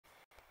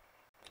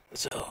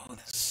So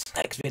this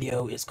next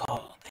video is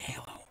called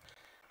Halo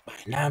by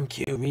Nam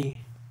Kyu Ri.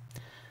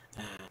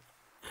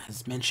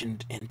 As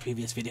mentioned in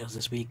previous videos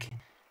this week,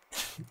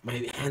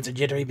 my hands are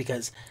jittery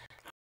because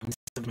I'm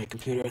with my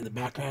computer in the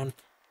background.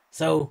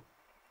 So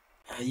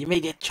you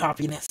may get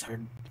choppiness or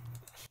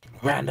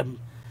random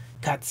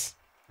cuts.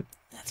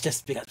 That's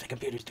just because my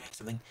computer's doing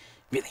something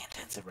really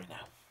intensive right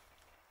now.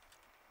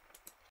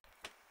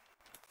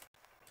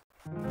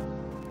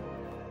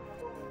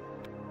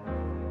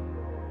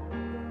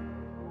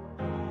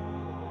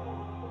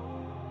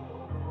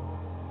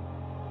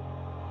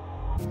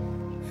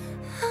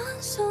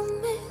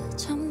 한숨이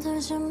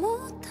잠들지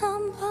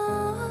못한 밤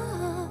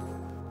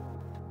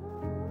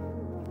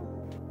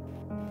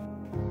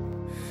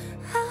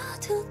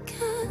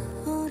아득해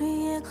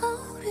우리의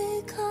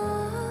거리가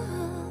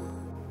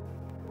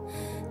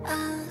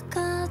I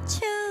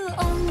got you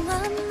on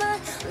my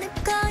mind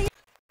내가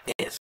It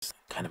is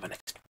kind of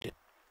unexpected.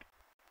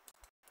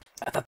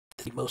 I thought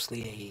this would be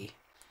mostly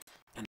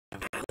a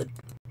ballad.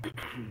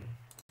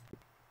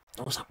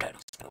 No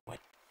subtitles, by the way.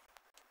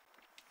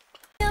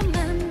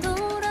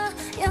 맴돌아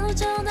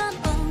여전한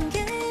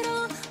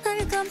온기로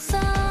날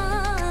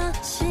감싸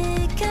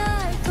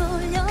시간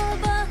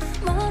돌려봐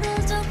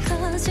모른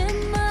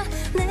척하지마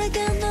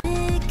내게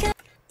너에게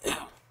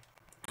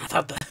I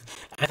thought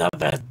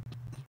that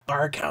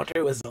bar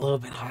counter was a little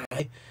bit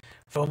high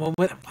for a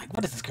moment. I'm like,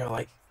 what is this girl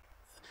like?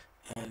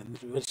 And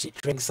when she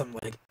drinks some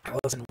like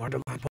Alice in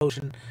Wonderland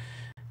potion,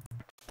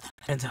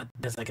 turns out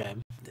there's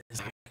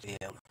actually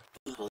a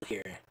level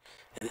here,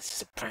 and this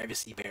is a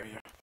privacy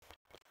barrier.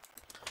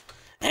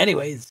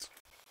 Anyways,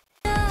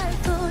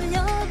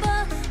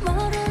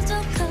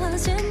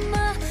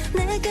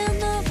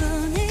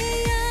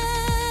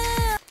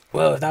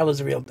 well, if that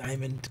was a real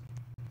diamond,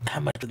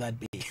 how much would that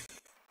be?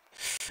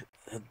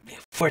 That'd be a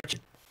fortune.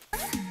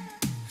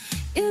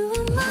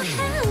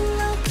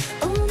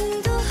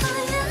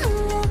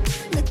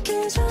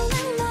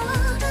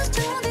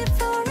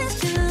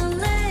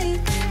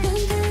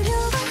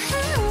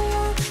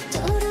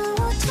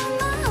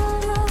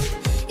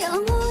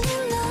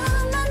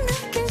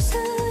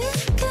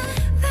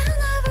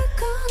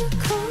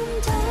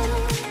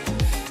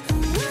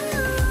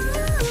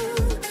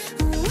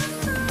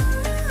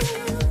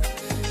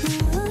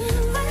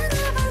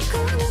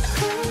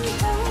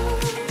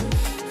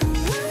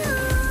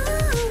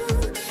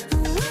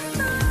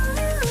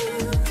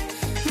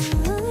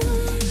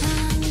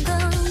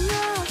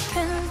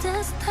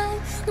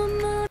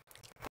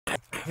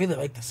 I really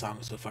like the song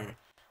so far.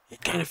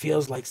 It kind of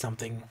feels like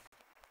something.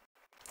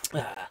 It's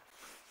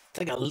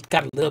like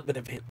got a little bit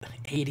of an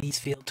 80s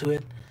feel to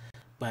it,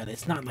 but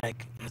it's not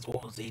like as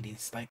old as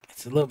 80s. Like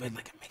it's a little bit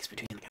like a mix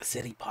between like a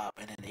city pop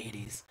and an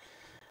 80s.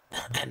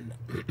 And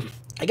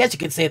I guess you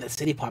could say that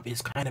city pop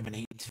is kind of an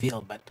 80s feel,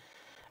 but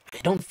I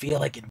don't feel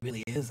like it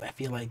really is. I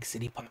feel like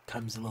city pop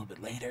comes a little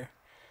bit later,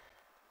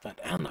 but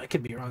I don't know. I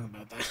could be wrong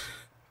about that.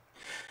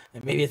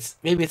 And maybe it's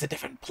a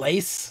different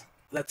place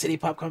that city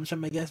pop comes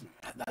from. I guess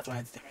that's why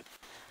it's different.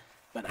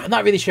 But I'm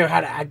not really sure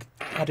how to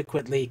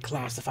adequately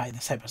classify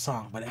this type of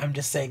song. But I'm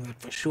just saying that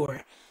for sure,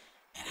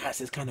 it has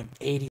this kind of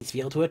 80s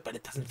feel to it, but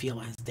it doesn't feel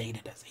as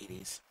dated as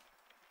 80s.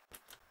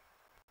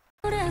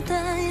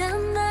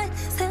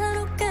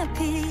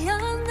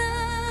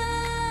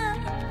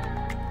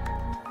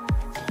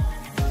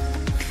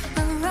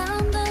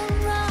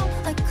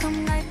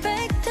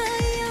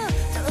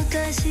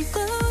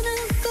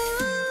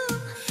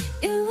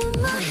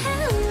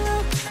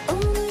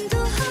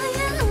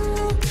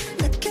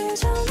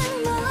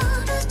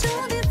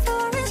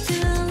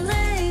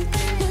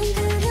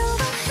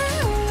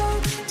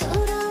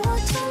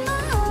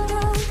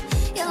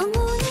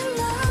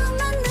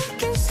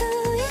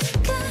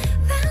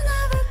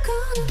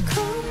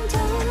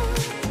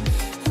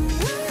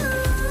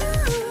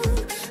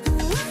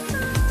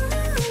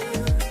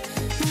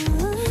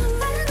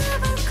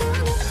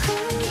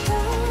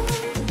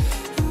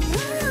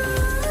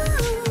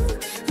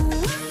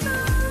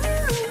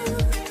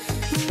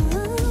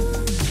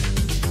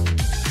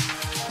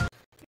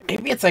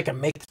 Maybe it's like a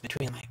mix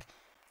between like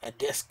a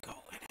disco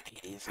and an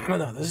 80s. I don't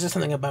know. There's just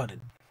something about it.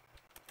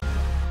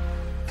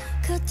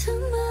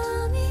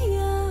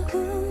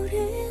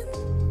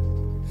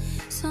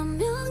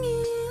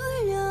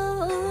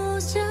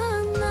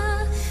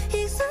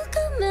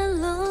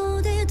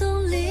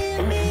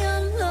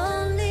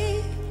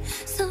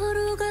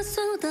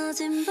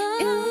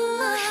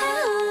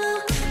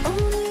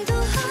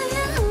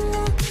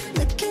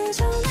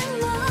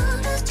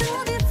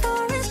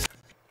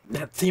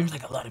 That seems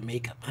like a lot of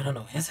makeup. I don't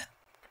know. Is it?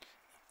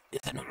 Is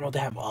it normal to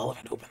have all of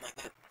it open like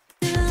that?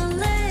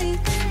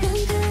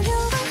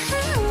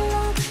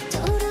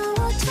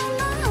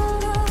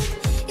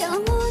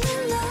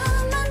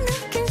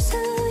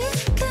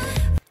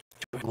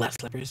 Left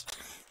slippers.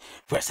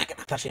 For a second,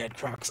 I thought she had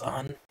Crocs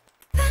on.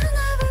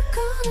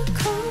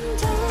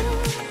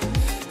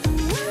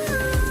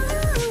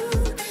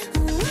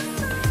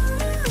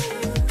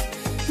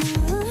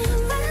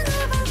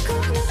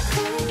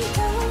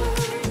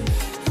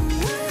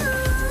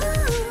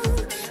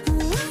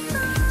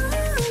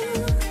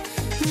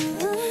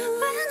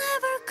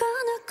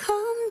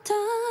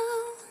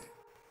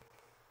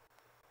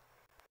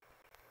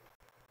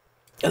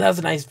 that was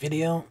a nice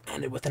video,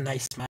 ended with a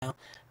nice smile.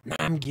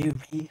 Nam Kyu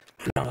Ri,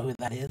 I don't know who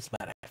that is,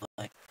 but I feel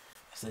like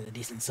it's a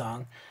decent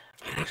song.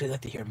 I'd actually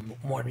like to hear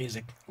more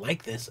music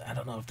like this. I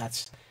don't know if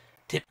that's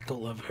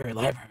typical of her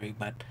library,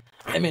 but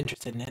I'm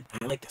interested in it.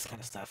 I like this kind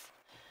of stuff.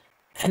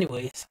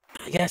 Anyways,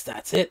 I guess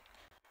that's it.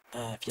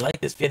 If you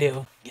like this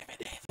video, give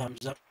it a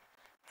thumbs up.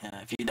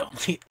 If you don't,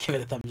 give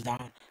it a thumbs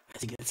down.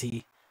 As you can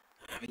see,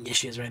 I'm having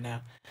issues right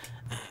now.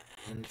 Uh,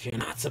 and if you're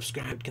not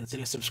subscribed,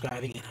 consider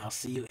subscribing, and I'll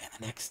see you in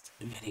the next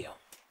video.